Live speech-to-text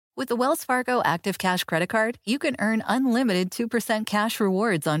With the Wells Fargo Active Cash Credit Card, you can earn unlimited 2% cash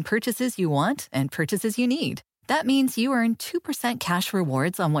rewards on purchases you want and purchases you need. That means you earn 2% cash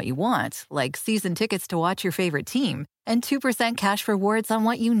rewards on what you want, like season tickets to watch your favorite team, and 2% cash rewards on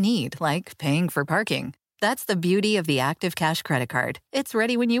what you need, like paying for parking. That's the beauty of the Active Cash Credit Card. It's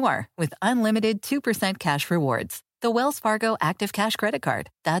ready when you are, with unlimited 2% cash rewards. The Wells Fargo Active Cash Credit Card.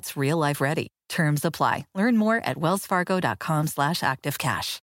 That's real life ready. Terms apply. Learn more at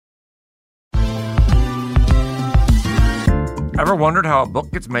wellsfargo.com/activecash. Ever wondered how a book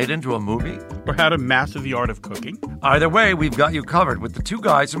gets made into a movie? Or how to master the art of cooking? Either way, we've got you covered with the Two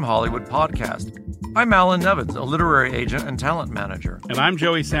Guys from Hollywood podcast. I'm Alan Nevins, a literary agent and talent manager. And I'm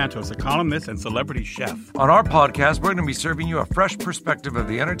Joey Santos, a columnist and celebrity chef. On our podcast, we're going to be serving you a fresh perspective of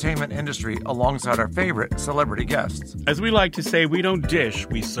the entertainment industry alongside our favorite celebrity guests. As we like to say, we don't dish,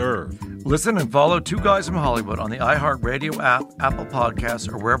 we serve. Listen and follow Two Guys from Hollywood on the iHeartRadio app, Apple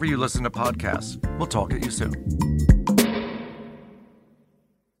Podcasts, or wherever you listen to podcasts. We'll talk at you soon.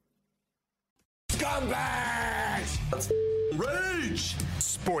 Scumbags! Let's rage!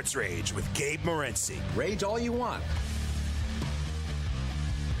 Sports Rage with Gabe Morency. Rage all you want.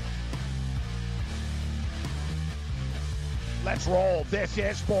 Let's roll. This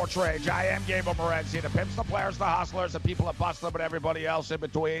is Sports Rage. I am Gabe Morency. The pimps, the players, the hustlers, the people that bust them, and everybody else in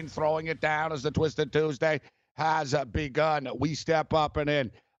between, throwing it down as the Twisted Tuesday has begun. We step up and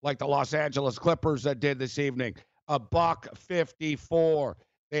in like the Los Angeles Clippers did this evening. $154.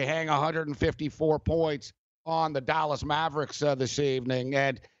 They hang 154 points on the Dallas Mavericks this evening.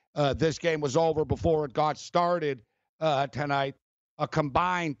 And this game was over before it got started tonight. A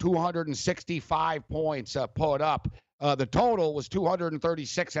combined 265 points put up. The total was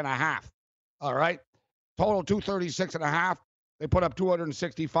 236.5. All right. Total 236.5. They put up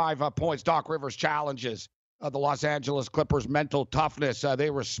 265 points. Doc Rivers challenges the Los Angeles Clippers' mental toughness. They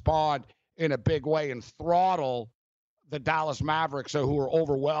respond in a big way and throttle the Dallas Mavericks, who are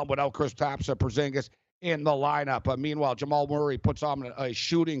overwhelmed without Kristaps Porzingis in the lineup. Meanwhile, Jamal Murray puts on a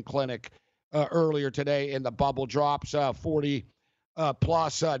shooting clinic earlier today in the bubble, drops 40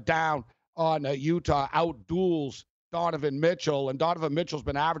 plus down on Utah, outduels Donovan Mitchell, and Donovan Mitchell's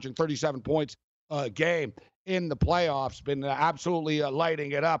been averaging 37 points a game in the playoffs, been absolutely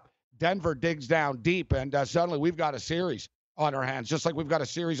lighting it up. Denver digs down deep, and suddenly we've got a series on our hands, just like we've got a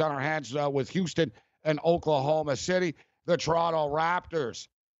series on our hands with Houston and Oklahoma City, the Toronto Raptors,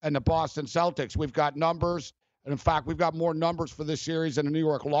 and the Boston Celtics. We've got numbers, and in fact, we've got more numbers for this series than the New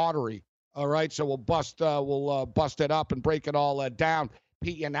York Lottery. All right, so we'll bust it up and break it all down.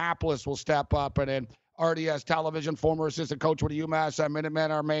 Pete Yannapolous will step up, and then RDS Television, former assistant coach with the UMass Minutemen,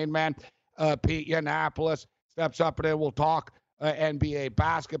 our main man, Pete Yannapolous steps up, and then we'll talk NBA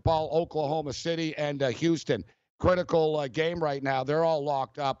basketball, Oklahoma City, and Houston. Critical game right now. They're all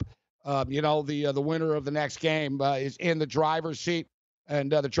locked up. The winner of the next game is in the driver's seat,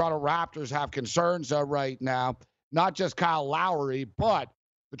 and the Toronto Raptors have concerns right now. Not just Kyle Lowry, but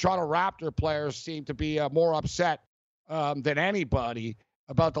the Toronto Raptor players seem to be more upset than anybody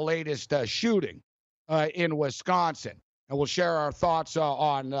about the latest shooting in Wisconsin. And we'll share our thoughts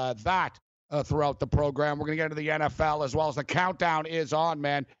on that throughout the program. We're going to get into the NFL as well as the countdown is on,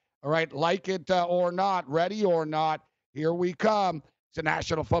 man. All right, like it or not, ready or not, here we come. The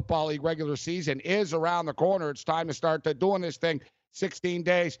National Football League regular season is around the corner. It's time to start doing this thing. 16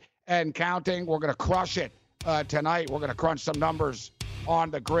 days and counting. We're going to crush it tonight. We're going to crunch some numbers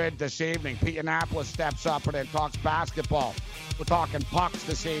on the grid this evening. Pete Yannapolous steps up and then talks basketball. We're talking pucks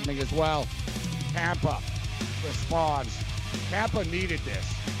this evening as well. Tampa responds. Tampa needed this.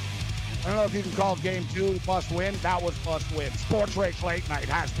 I don't know if you can call game 2 must win. That was must win. Sports Rage Late Night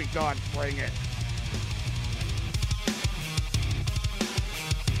has begun. Bring it.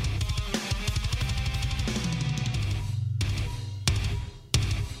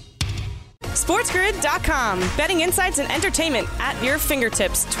 SportsGrid.com. Betting insights and entertainment at your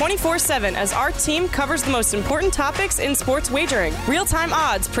fingertips 24/7 as our team covers the most important topics in sports wagering. Real-time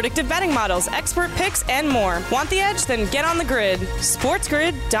odds, predictive betting models, expert picks, and more. Want the edge? Then get on the grid.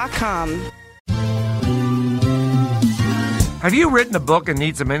 SportsGrid.com. Have you written a book and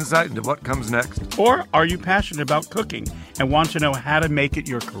need some insight into what comes next? Or are you passionate about cooking and want to know how to make it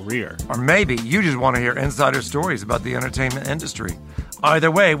your career? Or maybe you just want to hear insider stories about the entertainment industry.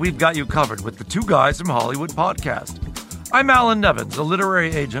 Either way, we've got you covered with the Two Guys from Hollywood podcast. I'm Alan Nevins, a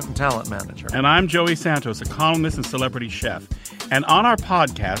literary agent and talent manager. And I'm Joey Santos, a columnist and celebrity chef. And on our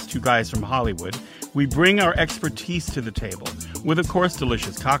podcast, Two Guys from Hollywood, we bring our expertise to the table with, of course,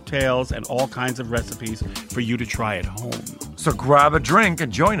 delicious cocktails and all kinds of recipes for you to try at home. So grab a drink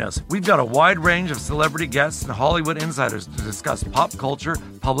and join us. We've got a wide range of celebrity guests and Hollywood insiders to discuss pop culture,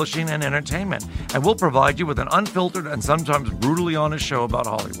 publishing, and entertainment. And we'll provide you with an unfiltered and sometimes brutally honest show about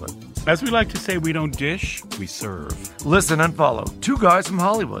Hollywood. As we like to say, we don't dish, we serve. Listen and follow Two Guys from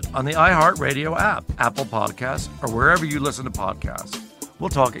Hollywood on the iHeartRadio app, Apple Podcasts, or wherever you listen to podcasts.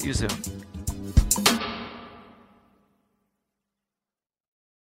 We'll talk at you soon.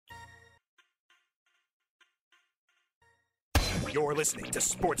 You're listening to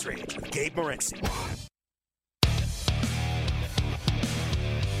Sports Rage with Gabe Morency.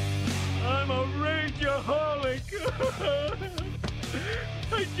 I'm a rageaholic.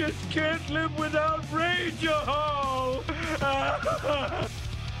 I just can't live without Rageahol.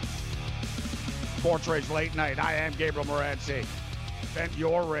 Sports Rage Late Night. I am Gabriel Morency. Vent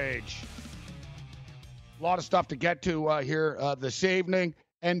your rage. A lot of stuff to get to here this evening.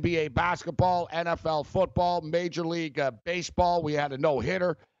 NBA basketball, NFL football, Major League Baseball. We had a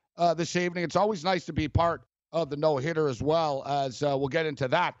no-hitter this evening. It's always nice to be part of the no-hitter as well, as we'll get into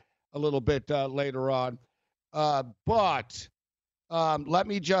that a little bit later on. But let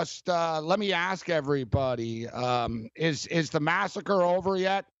me ask everybody, is the massacre over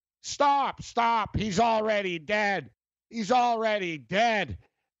yet? Stop. He's already dead.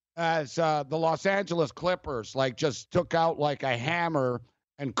 As the Los Angeles Clippers just took out like a hammer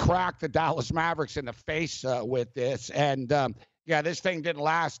and cracked the Dallas Mavericks in the face with this. And, this thing didn't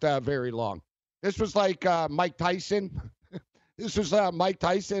last very long. This was like Mike Tyson. This was Mike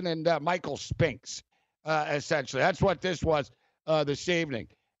Tyson and Michael Spinks, essentially. That's what this was this evening.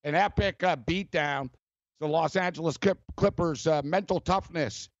 An epic beatdown. The Los Angeles Clippers' mental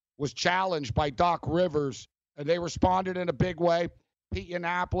toughness was challenged by Doc Rivers, and they responded in a big way. Pete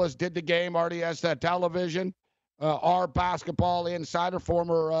Yannapolous did the game, RDS television. Our basketball insider,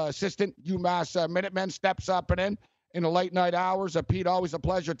 former assistant UMass Minutemen, steps up and in the late night hours. Pete, always a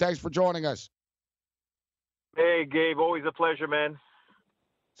pleasure. Thanks for joining us. Hey, Gabe, always a pleasure, man.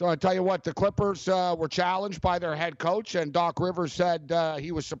 So I tell you what, the Clippers were challenged by their head coach, and Doc Rivers said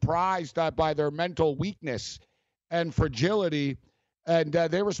he was surprised by their mental weakness and fragility, and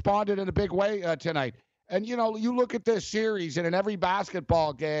they responded in a big way tonight. And, you look at this series, and in every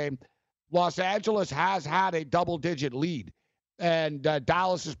basketball game, Los Angeles has had a double-digit lead, and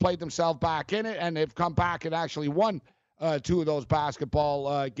Dallas has played themselves back in it, and they've come back and actually won two of those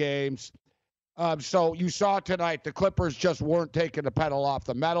basketball games. So you saw tonight the Clippers just weren't taking the pedal off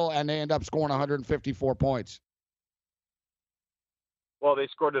the metal, and they end up scoring 154 points. Well, they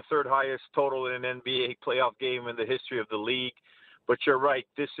scored the third highest total in an NBA playoff game in the history of the league. But you're right,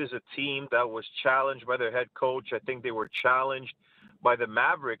 this is a team that was challenged by their head coach. I think they were challenged by the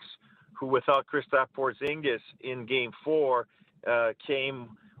Mavericks, who without Kristaps Porzingis in Game 4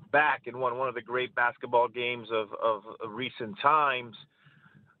 came back and won one of the great basketball games of recent times.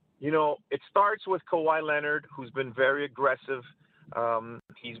 It starts with Kawhi Leonard, who's been very aggressive.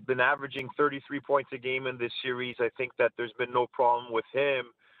 He's been averaging 33 points a game in this series. I think that there's been no problem with him.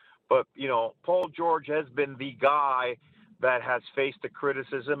 But, Paul George has been the guy that has faced the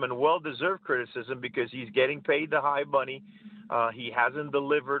criticism, and well-deserved criticism, because he's getting paid the high money. He hasn't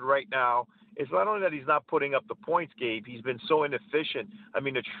delivered right now. It's not only that he's not putting up the points, Gabe, he's been so inefficient. I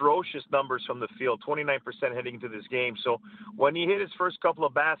mean, atrocious numbers from the field, 29% heading into this game. So when he hit his first couple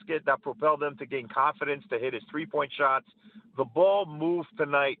of baskets, that propelled him to gain confidence to hit his three-point shots. The ball moved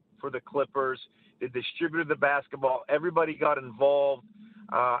tonight for the Clippers. They distributed the basketball. Everybody got involved,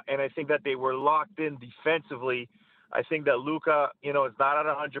 and I think that they were locked in defensively. I think that Luka, is not at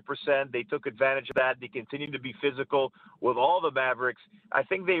 100%. They took advantage of that. They continued to be physical with all the Mavericks. I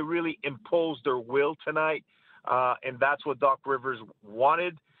think they really imposed their will tonight, and that's what Doc Rivers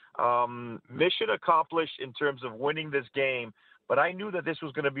wanted. Mission accomplished in terms of winning this game, but I knew that this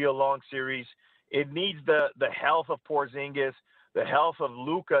was going to be a long series. It needs the health of Porzingis, the health of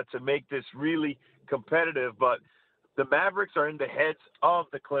Luka to make this really competitive, but the Mavericks are in the heads of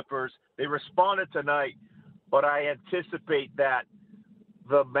the Clippers. They responded tonight. But I anticipate that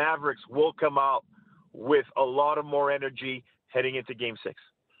the Mavericks will come out with a lot of more energy heading into Game 6.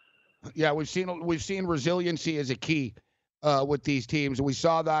 Yeah, we've seen resiliency as a key with these teams. We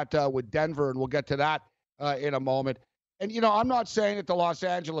saw that with Denver, and we'll get to that in a moment. And, I'm not saying that the Los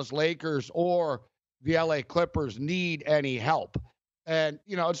Angeles Lakers or the LA Clippers need any help. And,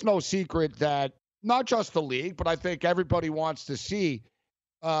 it's no secret that not just the league, but I think everybody wants to see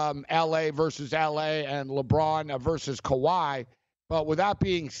LA versus LA and LeBron versus Kawhi. But with that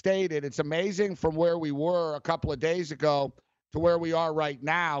being stated, it's amazing from where we were a couple of days ago to where we are right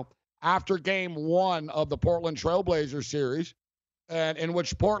now after Game 1 of the Portland Trailblazers series. and in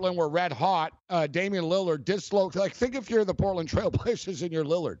which Portland were red hot. Damian Lillard dislocated. Like, think if you're the Portland Trailblazers and you're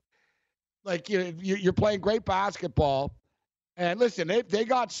Lillard. Like, you're playing great basketball. And listen, they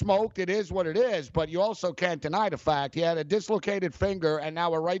got smoked. It is what it is. But you also can't deny the fact he had a dislocated finger and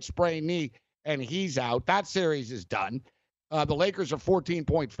now a right sprained knee, and he's out. That series is done. The Lakers are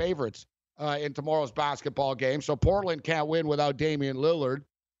 14-point favorites in tomorrow's basketball game. So Portland can't win without Damian Lillard.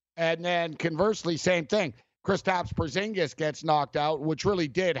 And then conversely, same thing. Kristaps Porzingis gets knocked out, which really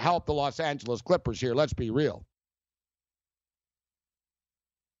did help the Los Angeles Clippers here. Let's be real.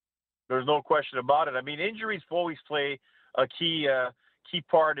 There's no question about it. I mean, injuries always play a key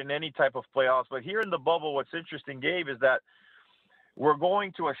part in any type of playoffs. But here in the bubble, what's interesting, Gabe, is that we're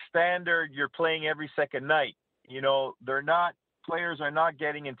going to a standard you're playing every second night. You know, players are not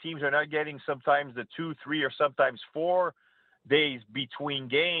getting, and teams are not getting sometimes the 2, 3, or sometimes 4 days between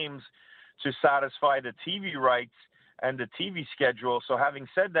games to satisfy the TV rights and the TV schedule. So having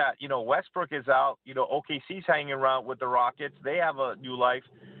said that, you know, Westbrook is out. You know, OKC's hanging around with the Rockets. They have a new life.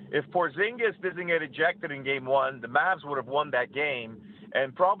 If Porzingis doesn't get ejected in game 1, the Mavs would have won that game.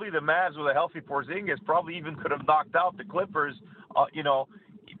 And probably the Mavs with a healthy Porzingis probably even could have knocked out the Clippers. You know,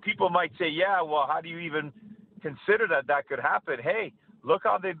 people might say, yeah, well, how do you even consider that could happen? Hey, look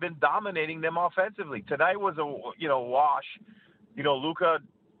how they've been dominating them offensively. Tonight was a, wash. You know, Luka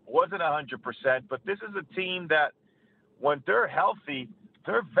wasn't 100%, but this is a team that when they're healthy,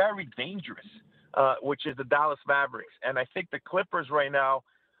 they're very dangerous, which is the Dallas Mavericks. And I think the Clippers right now,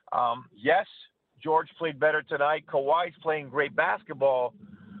 yes, George played better tonight. Kawhi's playing great basketball,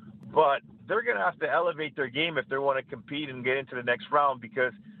 but they're going to have to elevate their game if they want to compete and get into the next round,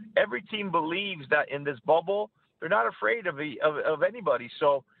 because every team believes that in this bubble, they're not afraid of anybody.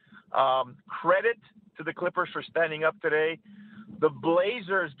 So credit to the Clippers for standing up today. The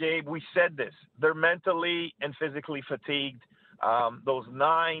Blazers, Gabe, we said this. They're mentally and physically fatigued. Those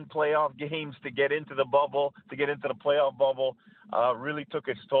 9 playoff games to get into the bubble, to get into the playoff bubble, really took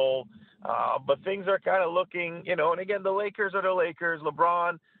its toll. But things are kind of looking, and again, the Lakers are the Lakers.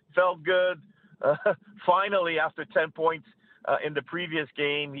 LeBron felt good. Finally, after 10 points in the previous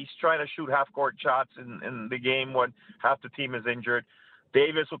game, he's trying to shoot half-court shots in the game when half the team is injured.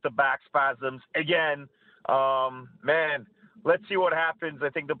 Davis with the back spasms. Again, man, let's see what happens. I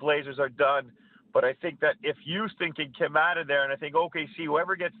think the Blazers are done. But I think that if Houston can come out of there, and I think OKC,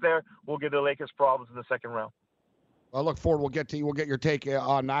 whoever gets there, will give the Lakers problems in the second round. I look forward. We'll get your take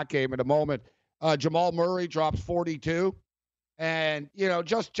on that game in a moment. Jamal Murray drops 42, and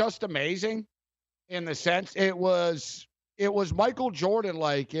just amazing in the sense it was Michael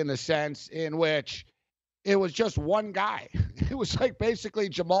Jordan-like in the sense in which it was just one guy. It was like basically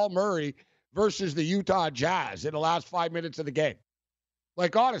Jamal Murray versus the Utah Jazz in the last 5 minutes of the game.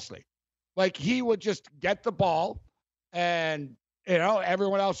 Like, honestly, like he would just get the ball and,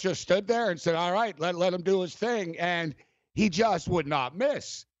 everyone else just stood there and said, all right, let him do his thing. And he just would not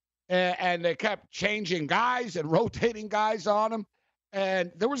miss. And they kept changing guys and rotating guys on him.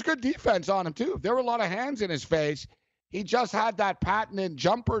 And there was good defense on him, too. There were a lot of hands in his face. He just had that patented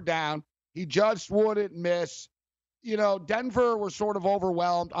jumper down. He just wouldn't miss. Denver were sort of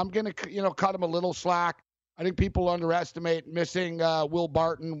overwhelmed. I'm going to, cut him a little slack. I think people underestimate missing Will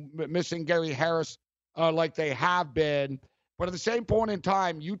Barton, missing Gary Harris like they have been. But at the same point in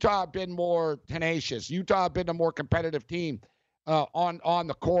time, Utah have been more tenacious. Utah have been a more competitive team on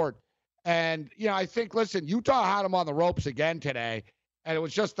the court. And, I think, listen, Utah had them on the ropes again today. And it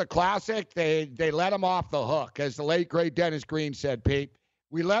was just the classic. They let them off the hook, as the late, great Dennis Green said, Pete.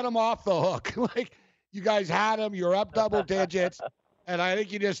 We let them off the hook. Like, you guys had them. You're up double digits. And I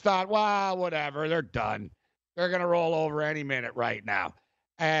think you just thought, well, whatever. They're done. They're going to roll over any minute right now.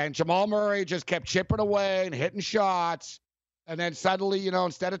 And Jamal Murray just kept chipping away and hitting shots. And then suddenly,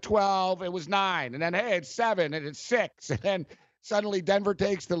 instead of 12, it was 9. And then, hey, it's 7 and it's 6. And then suddenly Denver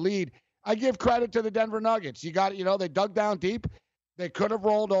takes the lead. I give credit to the Denver Nuggets. You got, they dug down deep. They could have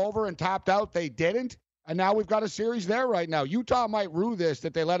rolled over and tapped out. They didn't. And now we've got a series there right now. Utah might rue this,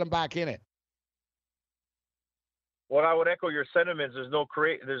 that they let them back in it. Well, I would echo your sentiments. There's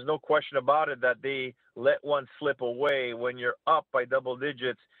no question about it that they let one slip away. When you're up by double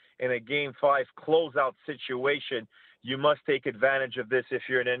digits in a Game 5 closeout situation, you must take advantage of this if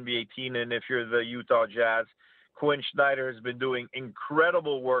you're an NBA team and if you're the Utah Jazz. Quinn Snyder has been doing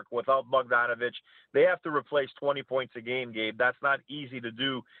incredible work without Bogdanović. They have to replace 20 points a game, Gabe. That's not easy to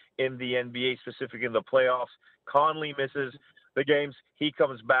do in the NBA, specifically in the playoffs. Conley misses the games. He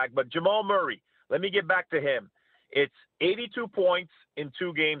comes back. But Jamal Murray, let me get back to him. It's 82 points in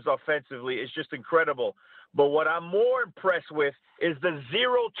 2 games offensively. It's just incredible. But what I'm more impressed with is the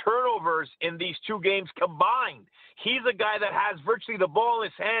 0 turnovers in these 2 games combined. He's a guy that has virtually the ball in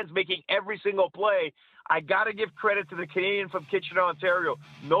his hands, making every single play. I got to give credit to the Canadian from Kitchener, Ontario.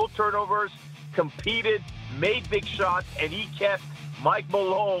 No turnovers, competed, made big shots, and he kept Mike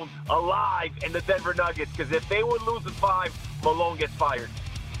Malone alive in the Denver Nuggets, because if they would lose at 5, Malone gets fired.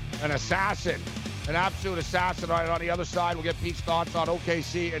 An assassin, an absolute assassin. Right on the other side, we'll get Pete's thoughts on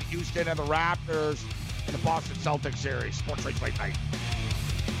OKC and Houston and the Raptors in the Boston Celtics series. Sports Rage Late Night.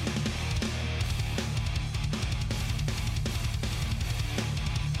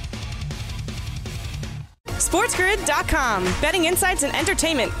 SportsGrid.com. Betting insights and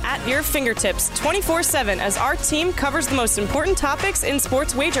entertainment at your fingertips 24/7 as our team covers the most important topics in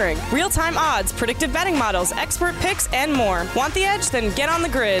sports wagering. Real-time odds, predictive betting models, expert picks, and more. Want the edge? Then get on the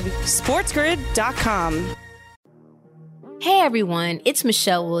grid. SportsGrid.com. Hey everyone, it's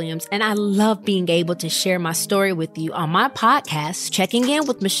Michelle Williams, and I love being able to share my story with you on my podcast, Checking In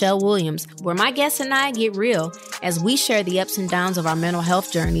with Michelle Williams, where my guests and I get real as we share the ups and downs of our mental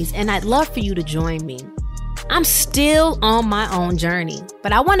health journeys, and I'd love for you to join me. I'm still on my own journey,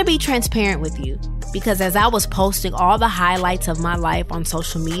 but I want to be transparent with you because as I was posting all the highlights of my life on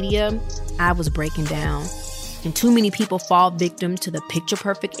social media, I was breaking down. And too many people fall victim to the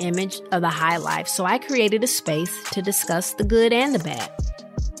picture-perfect image of the high life, so I created a space to discuss the good and the bad.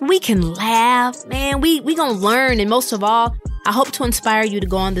 We can laugh, man, we gonna learn, and most of all, I hope to inspire you to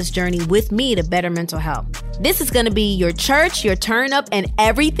go on this journey with me to better mental health. This is gonna be your church, your turn up, and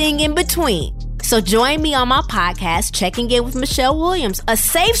everything in between. So join me on my podcast, Checking In with Michelle Williams, a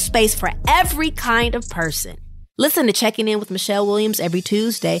safe space for every kind of person. Listen to Checking In with Michelle Williams every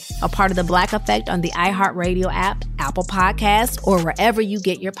Tuesday, a part of the Black Effect on the iHeartRadio app, Apple Podcasts, or wherever you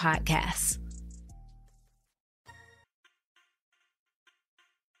get your podcasts.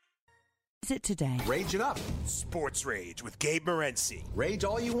 Visit today. Rage it up. Sports Rage with Gabe Morency. Rage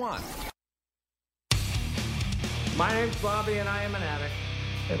all you want. My name's Bobby, and I am an addict.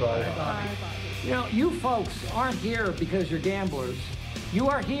 Hey, Bobby. Hi, Bobby. You know, you folks aren't here because you're gamblers. You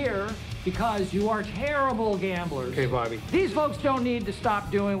are here because you are terrible gamblers. Okay, Bobby. These folks don't need to stop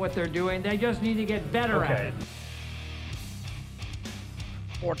doing what they're doing. They just need to get better at it.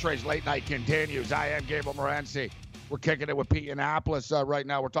 Sports Rage Late Night continues. I am Gabriel Morency. We're kicking it with Pete Yannapolous right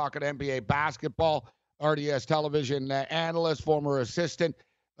now. We're talking NBA basketball. RDS television analyst, former assistant,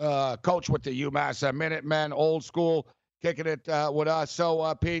 coach with the UMass Minutemen, old school, kicking it with us.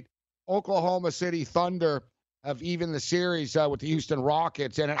 So, Pete, Oklahoma City Thunder have evened the series with the Houston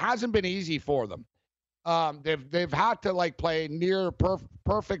Rockets, and it hasn't been easy for them. They've had to play near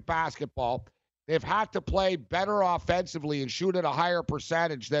perfect basketball. They've had to play better offensively and shoot at a higher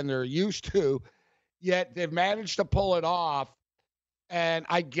percentage than they're used to. Yet they've managed to pull it off. And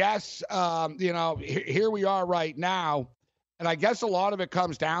I guess here we are right now, and I guess a lot of it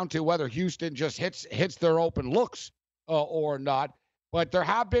comes down to whether Houston just hits their open looks or not. But there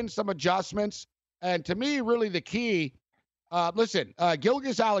have been some adjustments. And to me, really the key,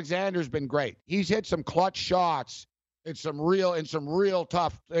 Gilgeous-Alexander's been great. He's hit some clutch shots in some real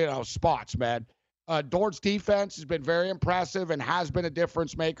tough, spots, man. Dort's defense has been very impressive and has been a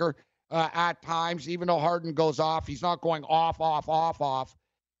difference maker at times. Even though Harden goes off, he's not going off.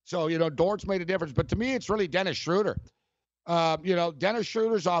 So, Dort's made a difference. But to me, it's really Dennis Schroeder. Dennis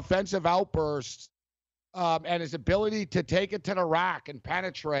Schroeder's offensive outbursts and his ability to take it to the rack and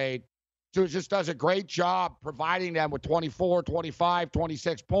penetrate. So it just does a great job providing them with 24, 25,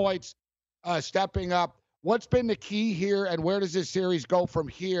 26 points, stepping up. What's been the key here, and where does this series go from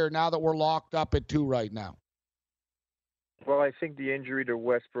here now that we're locked up at 2 right now? Well, I think the injury to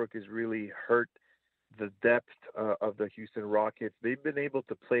Westbrook has really hurt the depth of the Houston Rockets. They've been able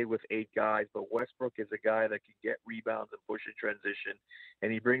to play with 8 guys, but Westbrook is a guy that can get rebounds and push in transition,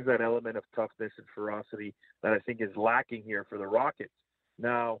 and he brings that element of toughness and ferocity that I think is lacking here for the Rockets.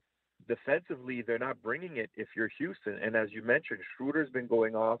 Now, defensively, they're not bringing it if you're Houston. And as you mentioned, Schroeder's been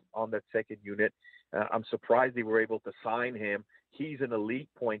going off on that second unit. I'm surprised they were able to sign him. He's an elite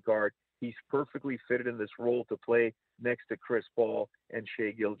point guard. He's perfectly fitted in this role to play next to Chris Paul and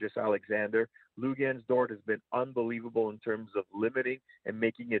Shai Gilgeous-Alexander. Luguentz Dort has been unbelievable in terms of limiting and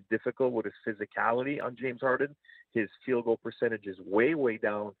making it difficult with his physicality on James Harden. His field goal percentage is way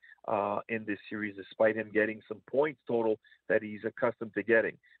down in this series, despite him getting some points total that he's accustomed to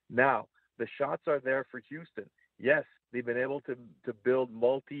getting. Now, the shots are there for Houston. Yes, they've been able to build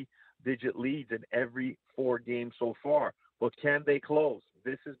multi-digit leads in every 4 games so far, but can they close?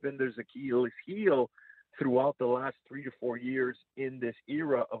 This has been there's Achilles heel throughout the last 3 to 4 years in this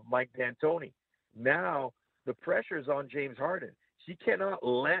era of Mike D'Antoni. Now the pressure is on James Harden. he cannot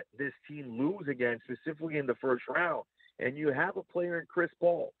let this team lose again, specifically in the first round. And you have a player in Chris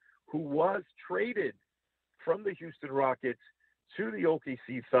Paul who was traded from the Houston Rockets to the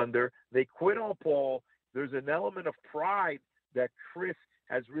OKC Thunder. They quit on Paul. There's an element of pride that Chris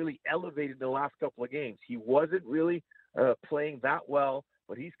has really elevated in the last couple of games. He wasn't really playing that well,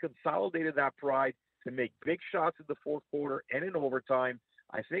 but he's consolidated that pride to make big shots in the fourth quarter and in overtime.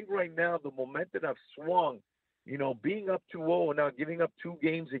 I think right now the momentum have swung, being up 2-0 and now giving up 2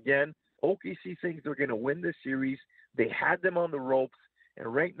 games again. OKC thinks they're going to win this series. They had them on the ropes,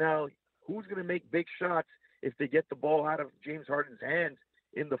 and right now, who's going to make big shots if they get the ball out of James Harden's hands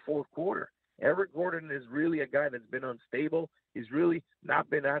in the fourth quarter? Eric Gordon is really a guy that's been unstable. He's really not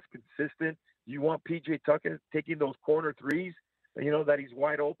been as consistent. You want P.J. Tucker taking those corner threes, that he's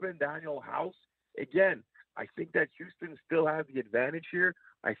wide open. Daniel House. Again, I think that Houston still has the advantage here.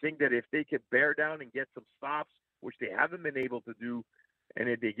 I think that if they could bear down and get some stops, which they haven't been able to do, and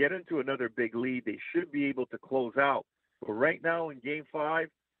if they get into another big lead, they should be able to close out. But right now in Game 5,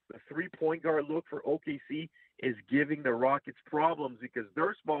 the 3-point guard look for OKC is giving the Rockets problems because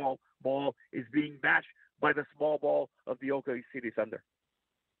their small ball is being matched by the small ball of the OKC City Thunder.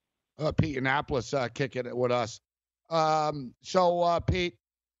 Pete Yannapolous kicking it with us. Pete,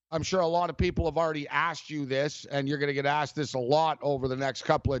 I'm sure a lot of people have already asked you this, and you're going to get asked this a lot over the next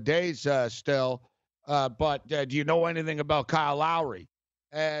couple of days still. But do you know anything about Kyle Lowry?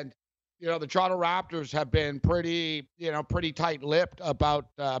 And the Toronto Raptors have been pretty tight-lipped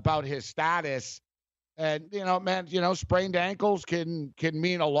about his status. And sprained ankles can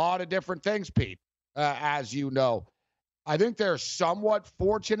mean a lot of different things, Pete, as you know. I think they're somewhat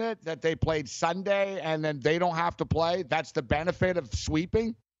fortunate that they played Sunday and then they don't have to play. That's the benefit of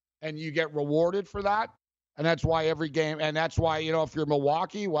sweeping, and you get rewarded for that. And that's why every game, and that's why, if you're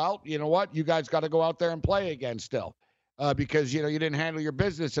Milwaukee, well, you know what? You guys got to go out there and play again still because, you didn't handle your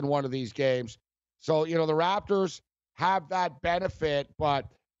business in one of these games. So, the Raptors have that benefit, but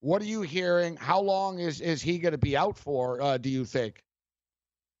what are you hearing? How long is he going to be out for, do you think?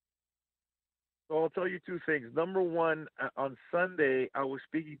 So I'll tell you 2 things. Number one, on Sunday, I was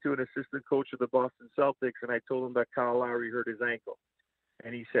speaking to an assistant coach of the Boston Celtics, and I told him that Kyle Lowry hurt his ankle.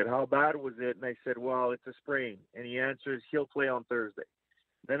 And he said, how bad was it? And I said, well, it's a sprain. And he answers, he'll play on Thursday.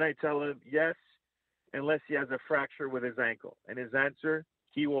 Then I tell him, yes, unless he has a fracture with his ankle. And his answer,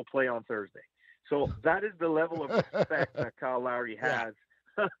 he will play on Thursday. So that is the level of respect that Kyle Lowry has.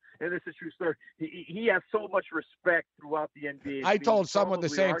 Yeah. And it's a true story. He has so much respect throughout the NBA. I told someone the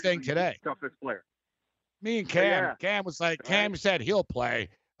same thing today. Toughest player. Me and Cam. Yeah. Cam was like, Cam said he'll play.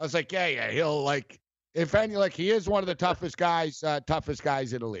 I was like, yeah, he'll if any, he is one of the toughest guys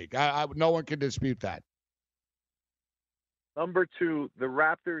in the league. No one can dispute that. Number 2, the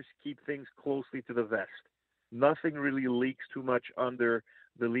Raptors keep things closely to the vest. Nothing really leaks too much under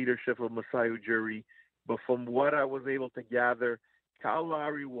the leadership of Masai Ujiri. But from what I was able to gather, Kyle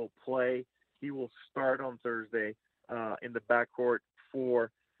Lowry will play. He will start on Thursday in the backcourt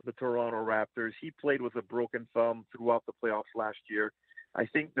for the Toronto Raptors. He played with a broken thumb throughout the playoffs last year. I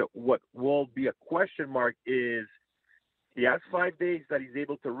think that what will be a question mark is he has 5 days that he's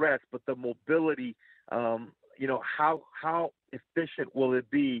able to rest, but the mobility, how efficient will it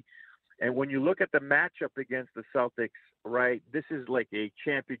be? And when you look at the matchup against the Celtics, right, this is like a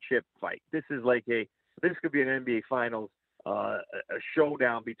championship fight. This could be an NBA Finals. A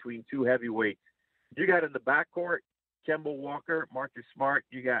showdown between 2 heavyweights. You got in the backcourt Kemba Walker, Marcus Smart.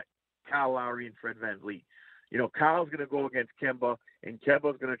 You got Kyle Lowry and Fred VanVleet. Kyle's going to go against Kemba, and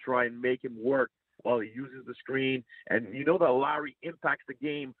Kemba's going to try and make him work while he uses the screen. And that Lowry impacts the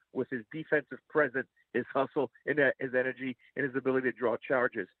game with his defensive presence, his hustle, and his energy, and his ability to draw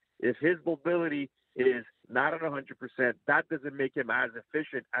charges. If his mobility is not at 100%, that doesn't make him as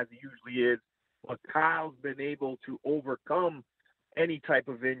efficient as he usually is. But Kyle's been able to overcome any type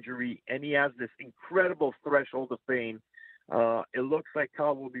of injury, and he has this incredible threshold of pain. It looks like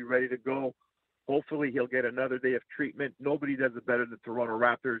Kyle will be ready to go. Hopefully he'll get another day of treatment. Nobody does it better than the Toronto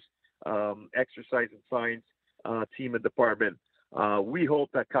Raptors exercise and science team and department. We hope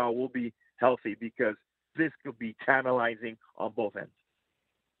that Kyle will be healthy because this could be tantalizing on both ends.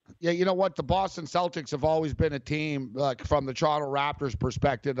 Yeah, you know what? The Boston Celtics have always been a team, from the Toronto Raptors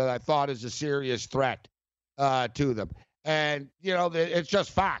perspective, that I thought is a serious threat to them. And, it's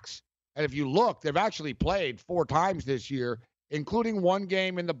just facts. And if you look, they've actually played 4 times this year, including 1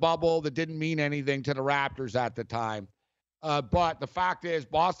 game in the bubble that didn't mean anything to the Raptors at the time. But the fact is,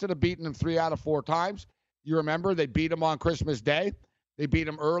 Boston have beaten them 3 out of 4 times. You remember they beat them on Christmas Day. They beat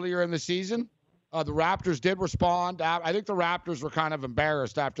them earlier in the season. The Raptors did respond. I think the Raptors were kind of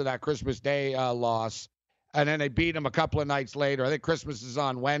embarrassed after that Christmas Day loss. and then they beat them a couple of nights later. I think Christmas is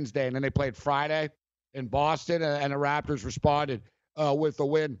on Wednesday, and then they played Friday in Boston, and the Raptors responded with the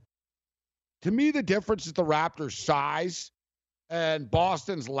win. To me, the difference is the Raptors' size and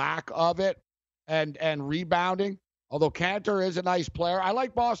Boston's lack of it and rebounding. Although Cantor is a nice player, I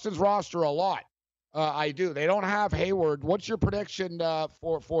like Boston's roster a lot. I do. They don't have Hayward. What's your prediction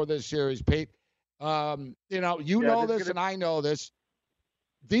for this series, Pete? Know this, and I know this.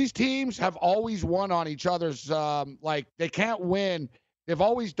 These teams have always won on each other's. They can't win. They've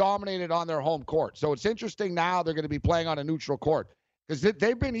always dominated on their home court. So it's interesting now they're going to be playing on a neutral court because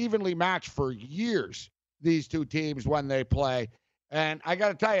they've been evenly matched for years, these two teams, when they play. And I got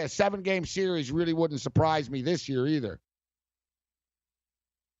to tell you, a 7-game series really wouldn't surprise me this year either.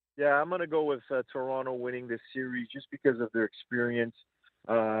 Yeah, I'm going to go with Toronto winning this series just because of their experience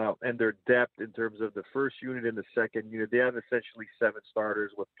and their depth in terms of the first unit and the second unit. They have essentially 7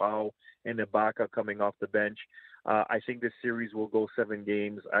 starters with Powell and Ibaka coming off the bench. I think this series will go 7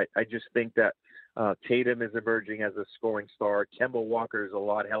 games. I just think that Tatum is emerging as a scoring star. Kemba Walker is a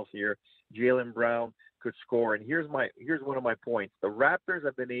lot healthier. Jaylen Brown could score. And here's one of my points. The Raptors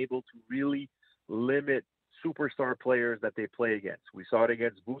have been able to really limit superstar players that they play against. We saw it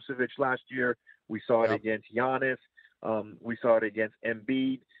against Vucevic last year. We saw it against Giannis. We saw it against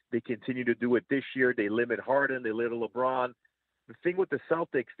Embiid. They continue to do it this year. They limit Harden. They limit LeBron. The thing with the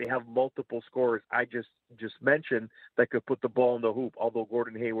Celtics, they have multiple scorers I just mentioned that could put the ball in the hoop, although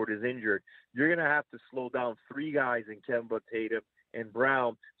Gordon Hayward is injured. You're going to have to slow down 3 guys in Kemba, Tatum, and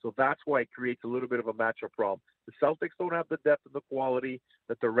Brown. So that's why it creates a little bit of a matchup problem. The Celtics don't have the depth and the quality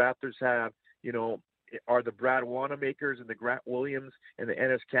that the Raptors have. Are the Brad Wanamakers and the Grant Williams and the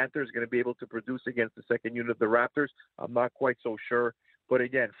Enes Kantors going to be able to produce against the second unit of the Raptors? I'm not quite so sure. But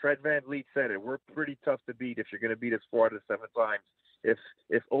again, Fred VanVleet said it. We're pretty tough to beat if you're going to beat us 4 out of 7 times.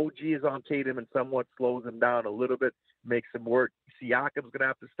 If OG is on Tatum and somewhat slows him down a little bit, makes him work, Siakam's going to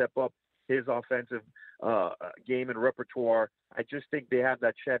have to step up his offensive game and repertoire. I just think they have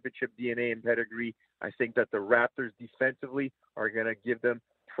that championship DNA and pedigree. I think that the Raptors defensively are going to give them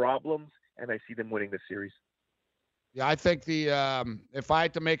problems, and I see them winning this series. Yeah, I think if I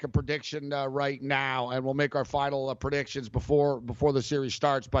had to make a prediction right now, and we'll make our final predictions before the series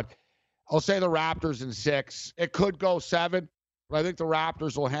starts, but I'll say the Raptors in 6. It could go 7, but I think the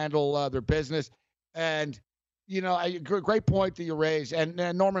Raptors will handle their business. And, a great point that you raised. And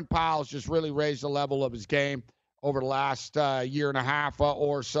Norman Powell's just really raised the level of his game over the last year and a half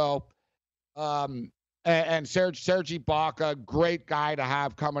or so. And Serge Ibaka, great guy to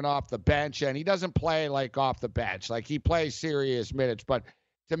have coming off the bench. And he doesn't play like off the bench. Like, he plays serious minutes. But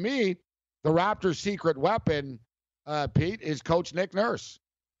to me, the Raptors' secret weapon, Pete, is Coach Nick Nurse.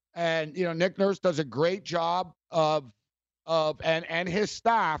 And, Nick Nurse does a great job and his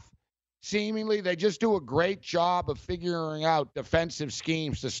staff, seemingly, they just do a great job of figuring out defensive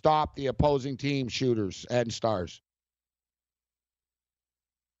schemes to stop the opposing team shooters and stars.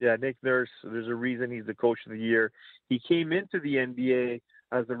 Yeah, Nick Nurse, there's a reason he's the coach of the year. He came into the NBA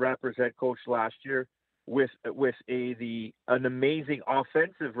as the Raptors head coach last year with an amazing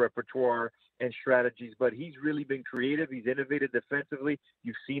offensive repertoire and strategies, but he's really been creative. He's innovated defensively.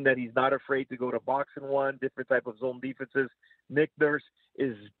 You've seen that he's not afraid to go to box and 1, different type of zone defenses. Nick Nurse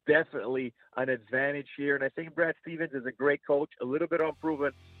is definitely an advantage here, and I think Brad Stevens is a great coach, a little bit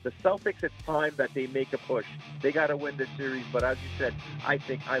unproven. The Celtics, it's time that they make a push. They got to win this series, but as you said,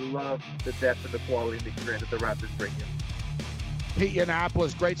 I love the depth and the quality and the experience that the Raptors bring in. Pete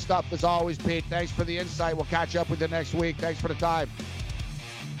Yannapolous, great stuff as always, Pete. Thanks for the insight. We'll catch up with you next week. Thanks for the time.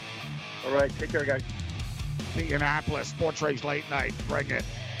 All right, take care, guys. Pete Yannapolous, Sports Rage Late Night. Bring it.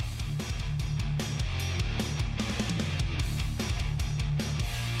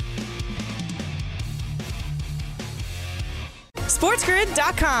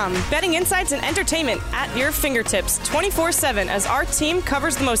 SportsGrid.com. Betting insights and entertainment at your fingertips 24/7 as our team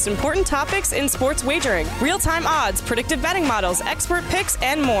covers the most important topics in sports wagering. Real-time odds, predictive betting models, expert picks,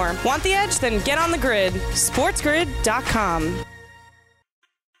 and more. Want the edge? Then get on the grid. SportsGrid.com.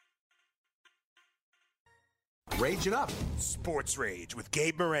 Rage it up. Sports Rage with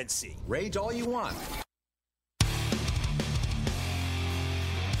Gabe Morency. Rage all you want.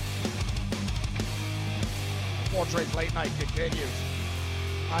 Sports Rage Late Night continues.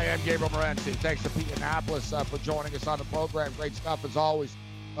 I am Gabriel Morency. Thanks to Pete Yannapolous for joining us on the program. Great stuff as always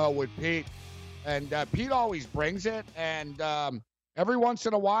with Pete. And Pete always brings it. And every once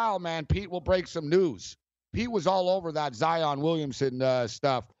in a while, man, Pete will break some news. Pete was all over that Zion Williamson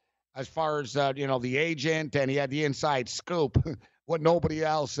stuff as far as, the agent, and he had the inside scoop, what nobody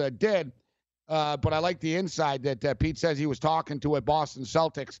else did. But I like the inside that Pete says he was talking to a Boston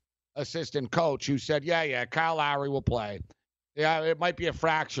Celtics assistant coach who said, yeah, Kyle Lowry will play. Yeah, it might be a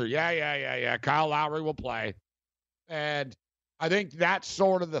fracture. Yeah, Kyle Lowry will play. And I think that's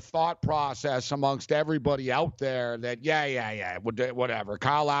sort of the thought process amongst everybody out there that, yeah, whatever.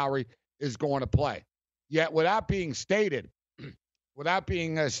 Kyle Lowry is going to play. Yet, with that being stated,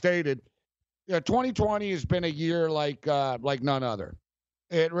 2020 has been a year like none other.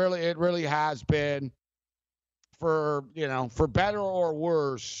 It really has been, for better or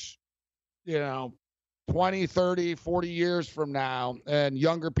worse, 20, 30, 40 years from now, and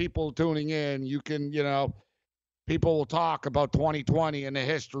younger people tuning in, you can, people will talk about 2020 in the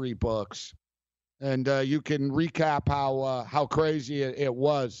history books, and you can recap how crazy it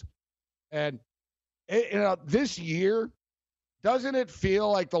was. And this year, doesn't it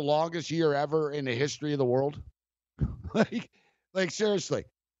feel like the longest year ever in the history of the world? like seriously,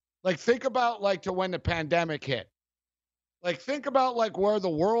 think about to when the pandemic hit. Think about where the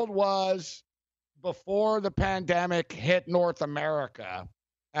world was before the pandemic hit North America,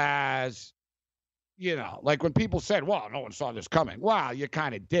 as when people said, well, no one saw this coming. Well, you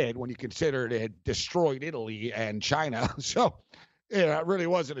kind of did when you considered it destroyed Italy and China. So, it really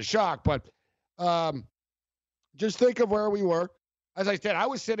wasn't a shock. But just think of where we were. As I said, I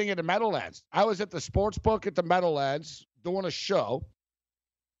was sitting in the Meadowlands. I was at the sports book at the Meadowlands doing a show.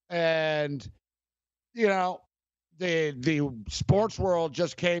 And, the sports world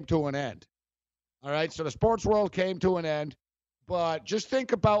just came to an end. All right? So the sports world came to an end. But just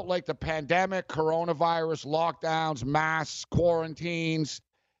think about the pandemic, coronavirus, lockdowns, mass quarantines,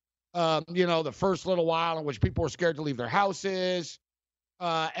 the first little while in which people were scared to leave their houses,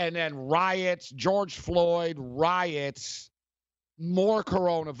 and then riots, George Floyd, riots, more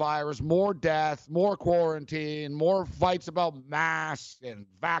coronavirus, more death, more quarantine, more fights about masks and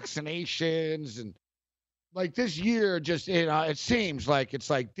vaccinations. And this year just, it seems like it's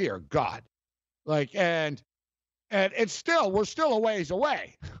dear God. And it's we're still a ways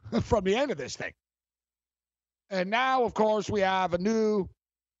away from the end of this thing. And now, of course, we have a new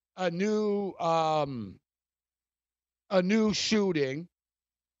shooting,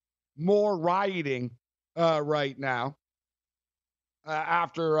 more rioting right now.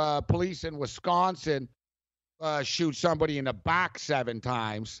 After police in Wisconsin shoot somebody in the back 7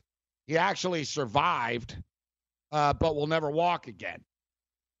 times. He actually survived, but will never walk again.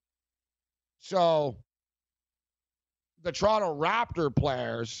 So the Toronto Raptor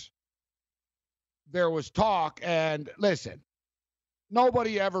players, there was talk, and listen,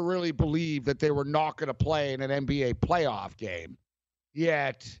 nobody ever really believed that they were not going to play in an NBA playoff game.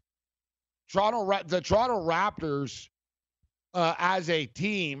 Yet, the Toronto Raptors, as a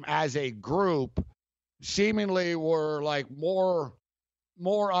team, as a group, seemingly were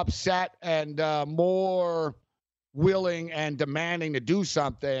more upset and more willing and demanding to do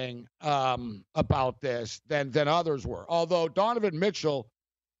something about this than others were. Although Donovan Mitchell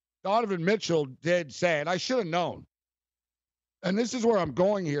did say, and I should have known, and this is where I'm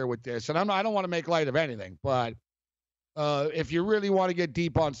going here with this, and I don't want to make light of anything, but if you really want to get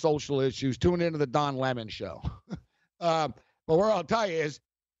deep on social issues, tune into the Don Lemon Show. But where I'll tell you is,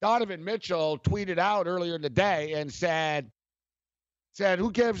 Donovan Mitchell tweeted out earlier in the day and said,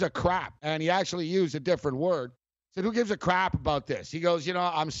 who gives a crap? And he actually used a different word. Said, who gives a crap about this? He goes,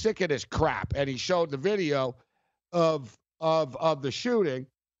 I'm sick of this crap. And he showed the video of the shooting.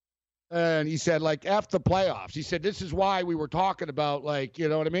 And he said, F the playoffs. He said, this is why we were talking about, you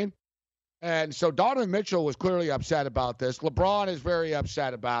know what I mean? And so Donovan Mitchell was clearly upset about this. LeBron is very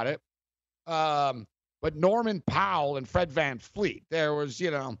upset about it. But Norman Powell and Fred VanVleet, there was,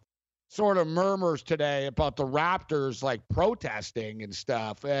 sort of murmurs today about the Raptors, protesting and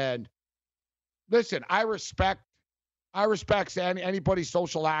stuff. And listen, I respect anybody's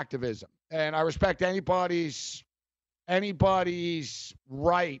social activism, and I respect anybody's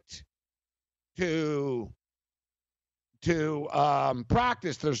right to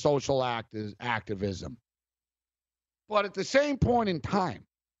practice their social activism. But at the same point in time,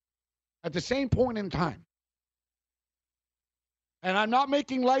 and I'm not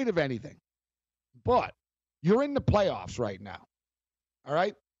making light of anything, but you're in the playoffs right now, all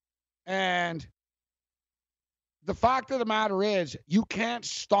right? And the fact of the matter is, you can't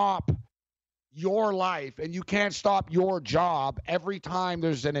stop your life and you can't stop your job every time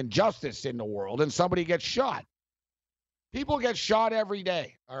there's an injustice in the world and somebody gets shot. People get shot every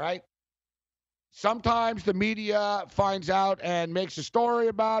day, all right? Sometimes the media finds out and makes a story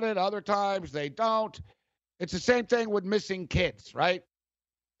about it. Other times they don't. It's the same thing with missing kids, right?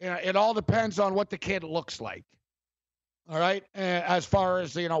 It all depends on what the kid looks like. All right? As far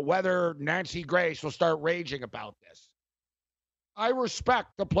as, whether Nancy Grace will start raging about this. I respect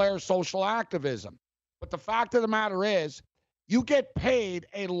the player's social activism. But the fact of the matter is, you get paid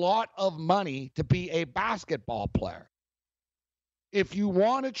a lot of money to be a basketball player. If you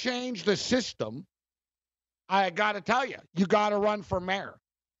want to change the system, I got to tell you, you got to run for mayor.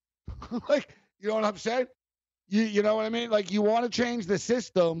 Like, you know what I'm saying? You know what I mean? Like, you want to change the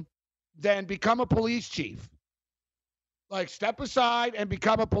system, then become a police chief. Like, step aside and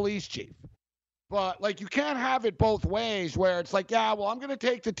become a police chief. But, like, you can't have it both ways where it's like, yeah, well, I'm going to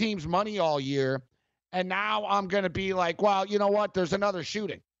take the team's money all year, and now I'm going to be like, well, you know what? There's another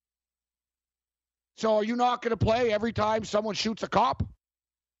shooting. So are you not going to play every time someone shoots a cop?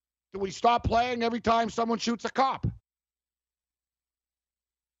 Do we stop playing every time someone shoots a cop?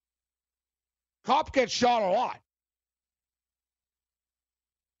 Cop gets shot a lot.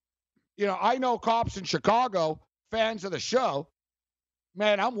 You know, I know cops in Chicago, fans of the show.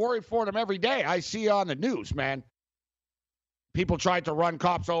 Man, I'm worried for them every day. I see on the news, man. People tried to run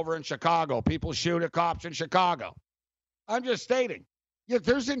cops over in Chicago. People shoot at cops in Chicago. I'm just stating,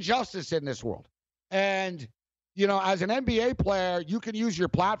 there's injustice in this world. And, you know, as an NBA player, you can use your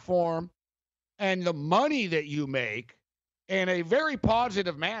platform and the money that you make in a very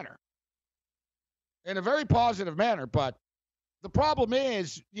positive manner. In a very positive manner. But the problem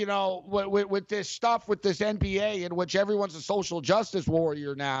is, you know, with this stuff, with this NBA in which everyone's a social justice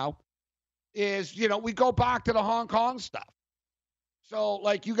warrior now, is, you know, we go back to the Hong Kong stuff. So,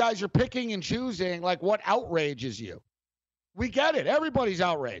 like, you guys are picking and choosing, like, what outrages you. We get it. Everybody's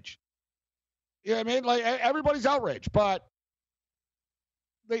outraged. You know what I mean? Like, everybody's outraged. But,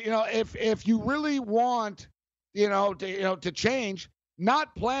 you know, if you really want, to change,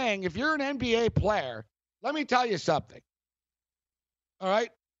 not playing, if you're an NBA player, let me tell you something. All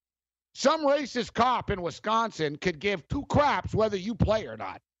right? Some racist cop in Wisconsin could give two craps whether you play or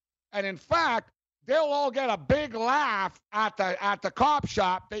not. And in fact, they'll all get a big laugh at the cop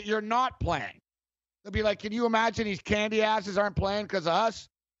shop that you're not playing. They'll be like, can you imagine these candy asses aren't playing because of us?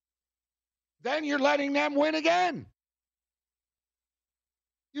 Then you're letting them win again.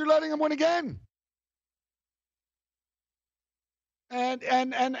 You're letting them win again. And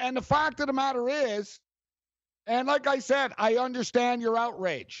the fact of the matter is, and like I said, I understand your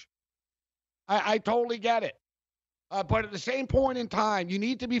outrage. I totally get it. But at the same point in time, you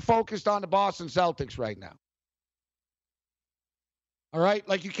need to be focused on the Boston Celtics right now. All right?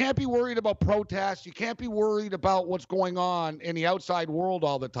 Like, you can't be worried about protests. You can't be worried about what's going on in the outside world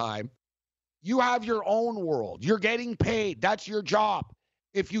all the time. You have your own world. You're getting paid. That's your job.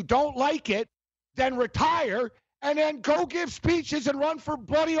 If you don't like it, then retire and then go give speeches and run for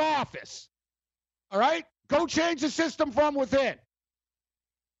bloody office. All right? Go change the system from within.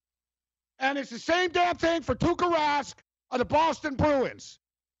 And it's the same damn thing for Tuukka Rask of the Boston Bruins.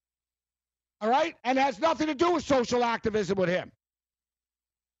 All right? And it has nothing to do with social activism with him.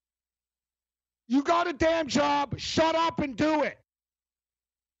 You got a damn job. Shut up and do it.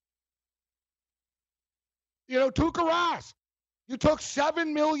 You know, Tuukka Rask, you took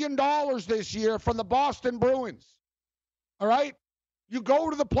 $7 million this year from the Boston Bruins. All right? You go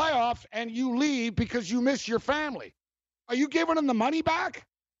to the playoffs and you leave because you miss your family. Are you giving them the money back?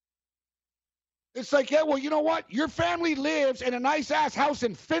 It's like, yeah, well, you know what? Your family lives in a nice-ass house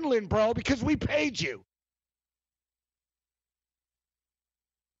in Finland, bro, because we paid you.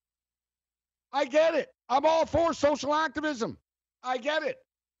 I get it. I'm all for social activism. I get it.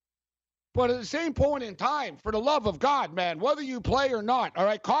 But at the same point in time, for the love of God, man, whether you play or not, all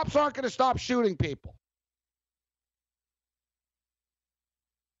right, cops aren't going to stop shooting people.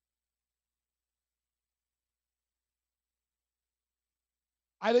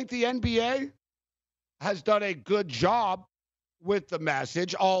 I think the NBA has done a good job with the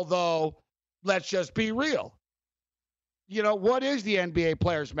message, although, let's just be real. You know, what is the NBA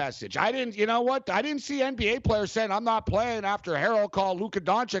player's message? I didn't see NBA players saying, I'm not playing after Harold called Luka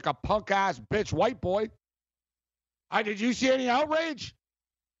Doncic a punk-ass bitch white boy. Did you see any outrage?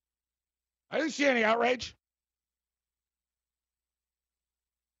 I didn't see any outrage.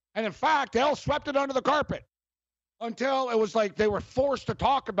 And in fact, they all swept it under the carpet until it was like they were forced to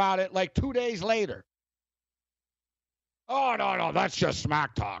talk about it like 2 days later. Oh, no, that's just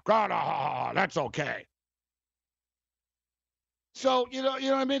smack talk. Oh, no, that's okay. So, you know what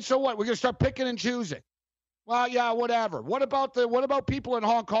I mean? So what? We're going to start picking and choosing. Well, yeah, whatever. What about people in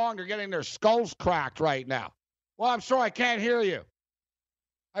Hong Kong who are getting their skulls cracked right now? Well, I'm sorry, I can't hear you.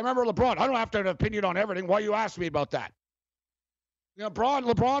 I remember LeBron. I don't have to have an opinion on everything. Why you ask me about that? You know,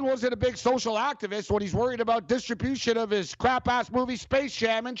 LeBron wasn't a big social activist when he's worried about distribution of his crap-ass movie Space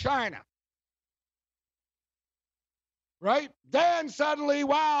Jam in China. Right? Then suddenly,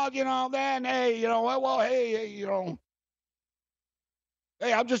 hey,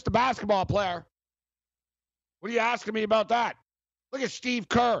 Hey, I'm just a basketball player. What are you asking me about that? Look at Steve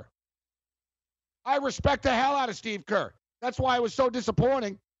Kerr. I respect the hell out of Steve Kerr. That's why it was so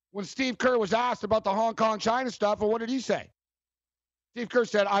disappointing when Steve Kerr was asked about the Hong Kong China stuff, and what did he say? Steve Kerr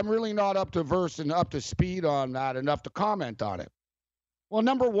said, I'm really not up to verse and up to speed on that enough to comment on it. Well,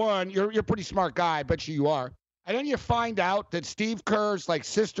 number one, you're a pretty smart guy. I bet you are. And then you find out that Steve Kerr's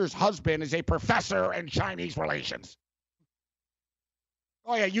sister's husband is a professor in Chinese relations.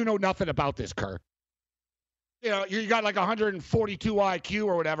 Oh, yeah, you know nothing about this, Kerr. You know, you got 142 IQ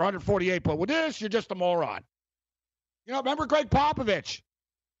or whatever, 148, but with this, you're just a moron. You know, remember Greg Popovich?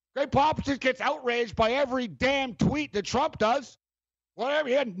 Greg Popovich gets outraged by every damn tweet that Trump does. Whatever,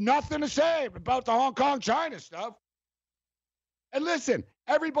 he had nothing to say about the Hong Kong China stuff. And listen,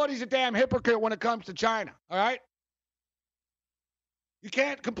 everybody's a damn hypocrite when it comes to China, all right? You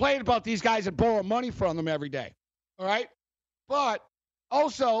can't complain about these guys and borrow money from them every day, all right? But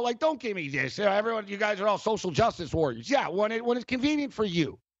also, don't give me this. Everyone, you guys are all social justice warriors. Yeah, when it's convenient for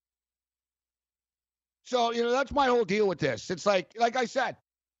you. So, that's my whole deal with this. It's like I said,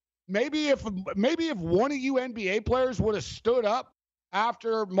 maybe if one of you NBA players would have stood up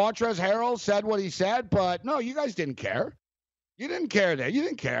after Montrezl Harrell said what he said, but no, you guys didn't care. You didn't care there. You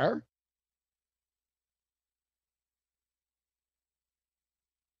didn't care.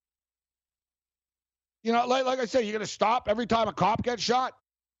 Like I said, you're going to stop every time a cop gets shot?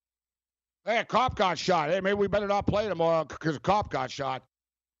 Hey, a cop got shot. Hey, maybe we better not play tomorrow because a cop got shot.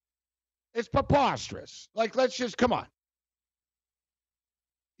 It's preposterous. Let's just, come on.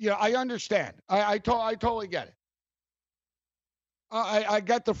 I understand. I totally get it. I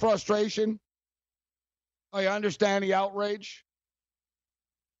get the frustration. I understand the outrage.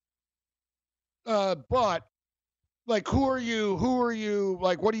 But who are you?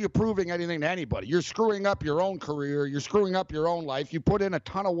 What are you proving anything to anybody? You're screwing up your own career. You're screwing up your own life. You put in a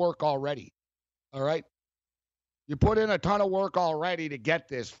ton of work already. All right? You put in a ton of work already to get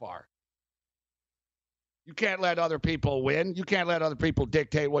this far. You can't let other people win. You can't let other people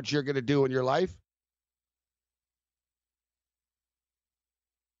dictate what you're going to do in your life.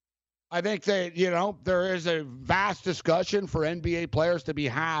 I think that, there is a vast discussion for NBA players to be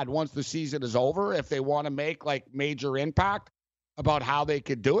had once the season is over if they want to make, major impact about how they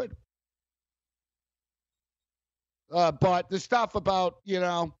could do it. But the stuff about,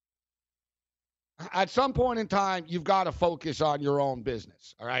 at some point in time, you've got to focus on your own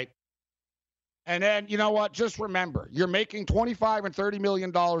business, all right? And then, you know what? Just remember, you're making $25 and $30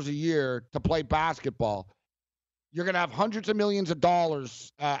 million a year to play basketball. You're going to have hundreds of millions of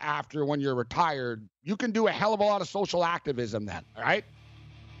dollars after when you're retired. You can do a hell of a lot of social activism then, all right?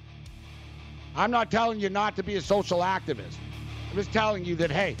 I'm not telling you not to be a social activist. I'm just telling you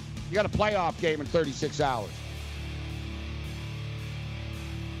that, hey, you got a playoff game in 36 hours.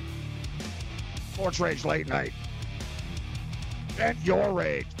 Sports Rage Late Night. Vent your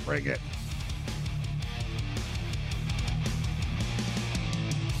rage. Bring it.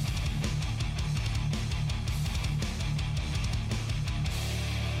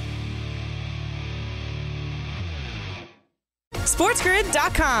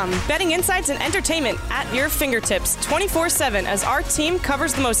 SportsGrid.com. Betting insights and entertainment at your fingertips 24/7 as our team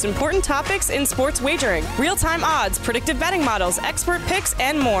covers the most important topics in sports wagering. Real-time odds, predictive betting models, expert picks,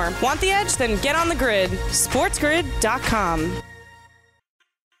 and more. Want the edge? Then get on the grid. SportsGrid.com.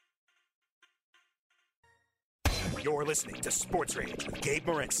 You're listening to Sports Rage with Gabe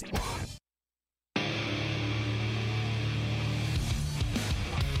Morency.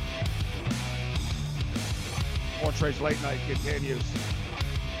 Sports Rage Late Night continues.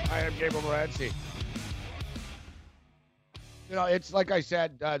 I am Gabe Morency. It's like I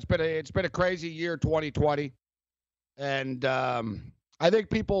said, it's been a crazy year, 2020, and I think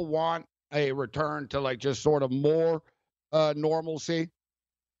people want a return to just sort of more normalcy,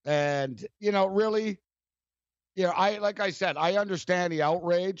 and really, like I said, I understand the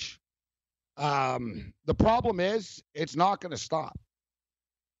outrage. The problem is, it's not going to stop.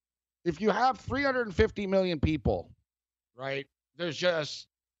 If you have 350 million people, right, there's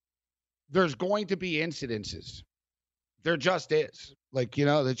going to be incidences. There just is.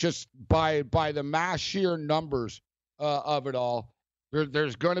 It's just by the mass sheer numbers of it all,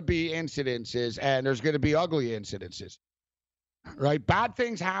 there's going to be incidences, and there's going to be ugly incidences, right? Bad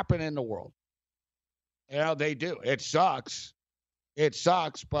things happen in the world. They do. It sucks. It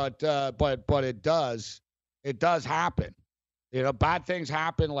sucks, but it does. It does happen. Bad things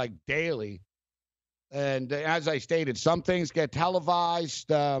happen daily. And as I stated, some things get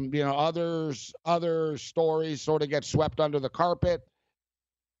televised. Other stories sort of get swept under the carpet.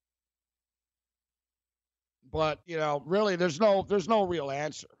 But, really there's no real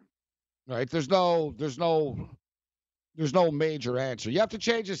answer. Right? There's no major answer. You have to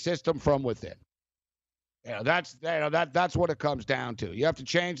change the system from within. That's what it comes down to. You have to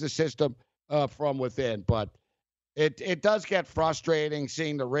change the system from within, but it does get frustrating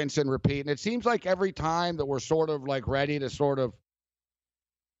seeing the rinse and repeat. And it seems like every time that we're sort of like ready to sort of,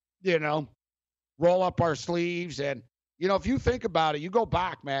 roll up our sleeves. And, if you think about it, you go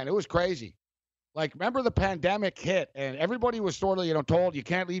back, man, it was crazy. Like, remember the pandemic hit and everybody was sort of, told you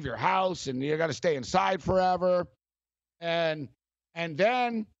can't leave your house and you got to stay inside forever. And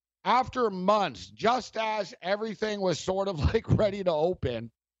then after months, just as everything was sort of like ready to open,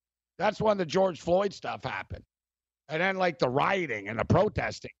 that's when the George Floyd stuff happened. And then like the rioting and the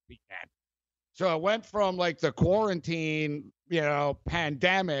protesting began. So it went from like the quarantine,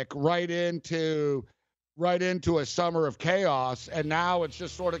 pandemic right into a summer of chaos. And now it's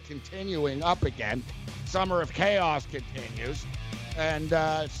just sort of continuing up again. Summer of chaos continues. And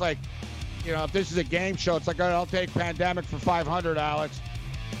it's like, if this is a game show, it's like, I'll take pandemic for 500, Alex.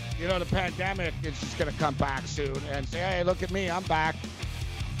 The pandemic is just going to come back soon and say, hey, look at me, I'm back.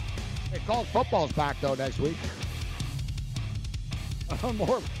 Hey, college football's back, though, next week.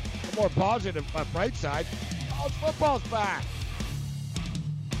 more positive, bright side. College football's back.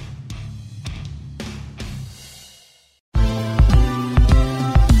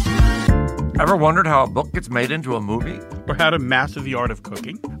 Ever wondered how a book gets made into a movie? Or how to master the art of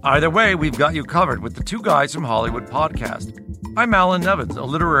cooking? Either way, we've got you covered with the Two Guys from Hollywood podcast. I'm Alan Nevins, a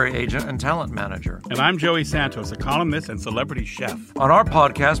literary agent and talent manager. And I'm Joey Santos, a columnist and celebrity chef. On our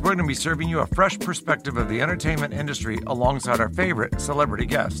podcast, we're going to be serving you a fresh perspective of the entertainment industry alongside our favorite celebrity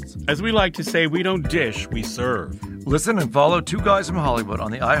guests. As we like to say, we don't dish, we serve. Listen and follow Two Guys from Hollywood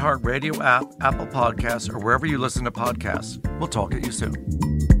on the iHeartRadio app, Apple Podcasts, or wherever you listen to podcasts. We'll talk at you soon.